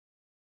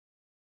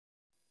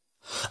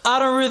I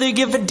don't really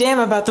give a damn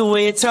about the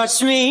way you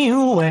touch me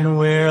when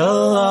we're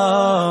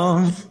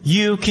alone.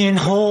 You can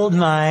hold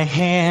my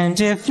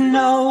hand if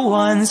no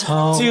one's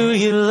home. Do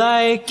you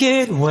like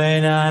it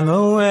when I'm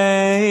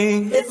away?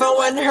 If I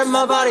wouldn't hurt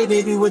my body,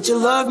 baby, would you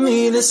love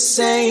me the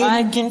same?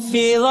 I can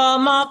feel all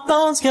my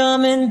bones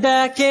coming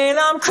back and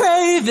I'm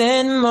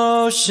craving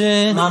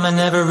motion. Mama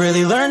never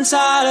really learned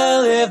how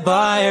to live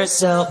by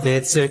herself.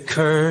 It's a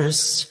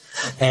curse.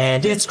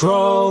 And it's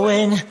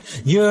growing.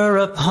 You're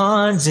a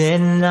pond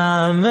and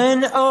I'm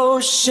an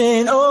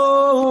ocean.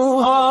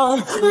 Oh, all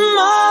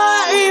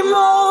my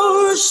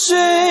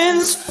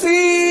emotions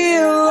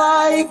feel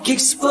like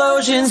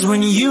explosions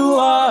when you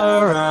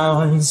are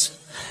around.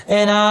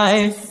 And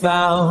I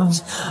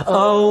found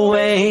a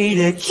way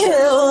to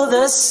kill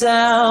the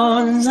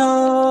sound.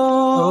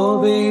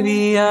 Oh,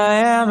 baby, I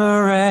am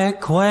a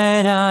wreck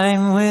when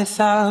I'm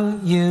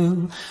without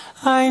you.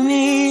 I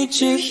need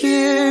you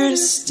here to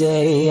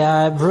stay.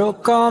 I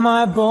broke all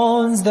my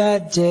bones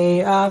that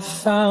day I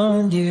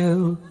found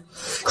you.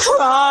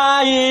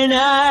 Crying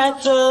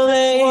at the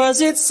lake. Was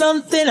it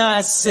something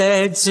I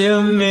said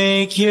to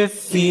make you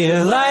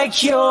feel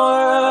like you're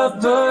a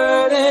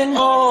burden?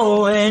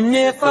 Oh, and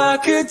if I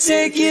could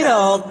take it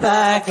all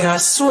back, I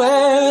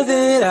swear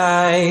that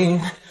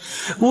I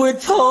would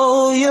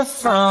pull you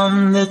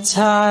from the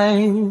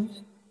tide.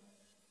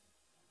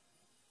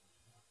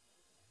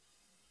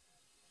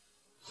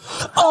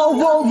 Oh,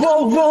 whoa,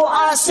 whoa, whoa,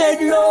 I said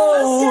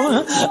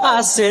no,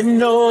 I said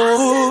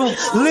no.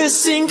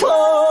 Listen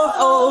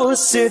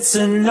close, it's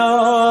a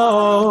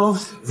no.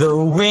 The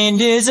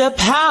wind is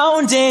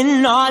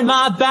a-pounding on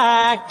my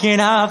back and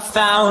I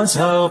found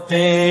hope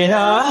in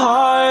a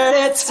heart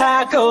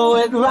attack. Oh,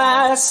 at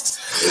last,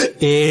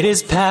 it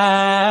is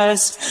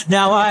past.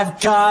 Now I've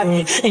got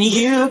it and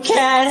you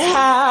can't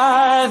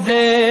have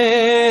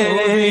it.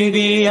 Oh,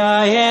 baby,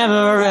 I am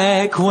a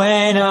wreck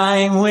when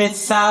I'm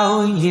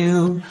without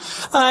you.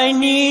 I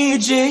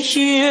need you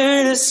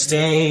here to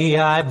stay.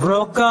 I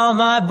broke all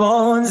my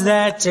bones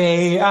that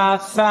day I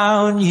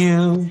found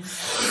you.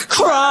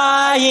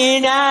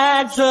 Crying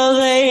at the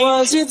lake.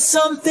 Was it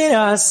something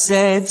I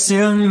said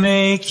to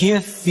make you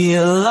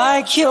feel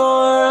like you're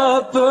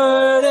a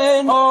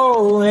burden?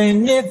 Oh,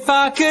 and if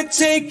I could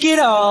take it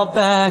all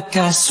back,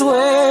 I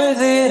swear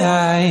that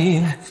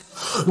I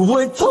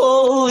would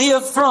pull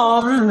you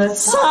from the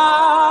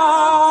top.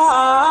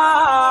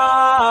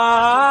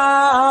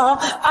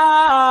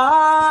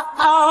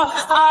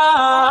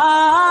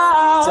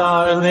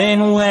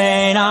 Darling,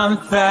 when I'm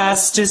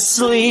fast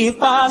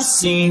asleep, I've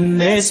seen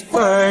this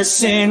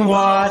person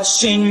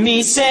watching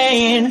me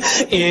saying,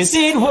 is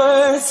it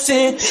worth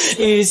it?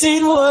 Is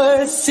it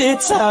worth it?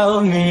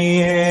 Tell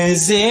me,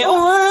 is it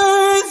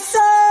worth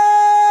it?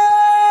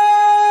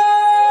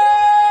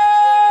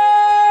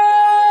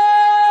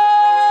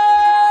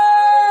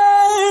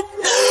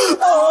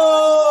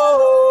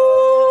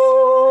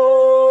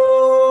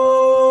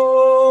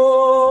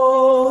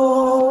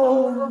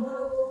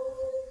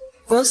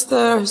 Was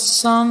there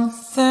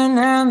something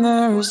and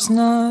there's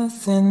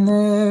nothing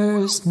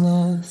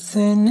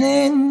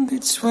in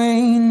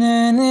between,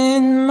 and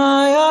in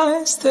my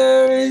eyes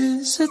there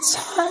is a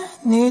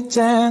tiny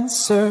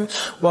dancer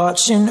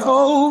watching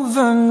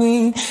over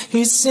me.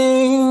 He's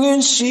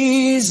singing,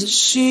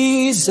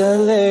 she's a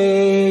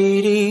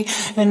lady,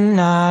 and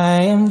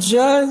I am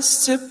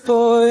just a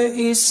boy.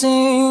 He's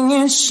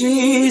singing,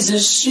 she's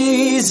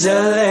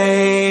a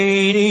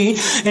lady,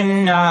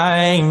 and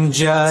I'm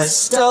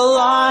just a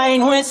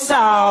line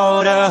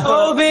without a.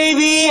 Oh,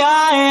 baby,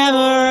 I am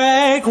a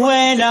wreck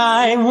when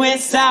I'm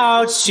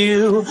without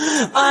you.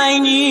 I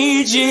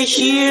need you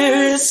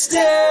here to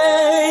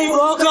stay.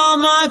 Broke all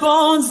my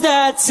bones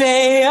that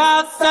day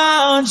I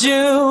found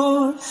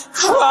you.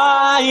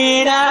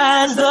 Crying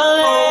at the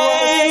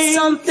lake.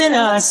 Something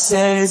I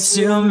said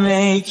to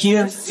make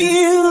you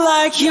feel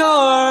like you're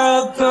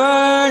a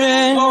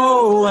burden.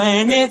 Oh,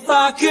 and if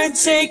I could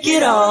take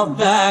it all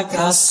back,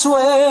 I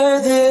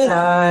swear that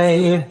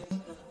I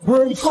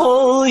would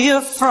pull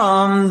you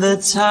from the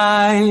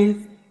tide.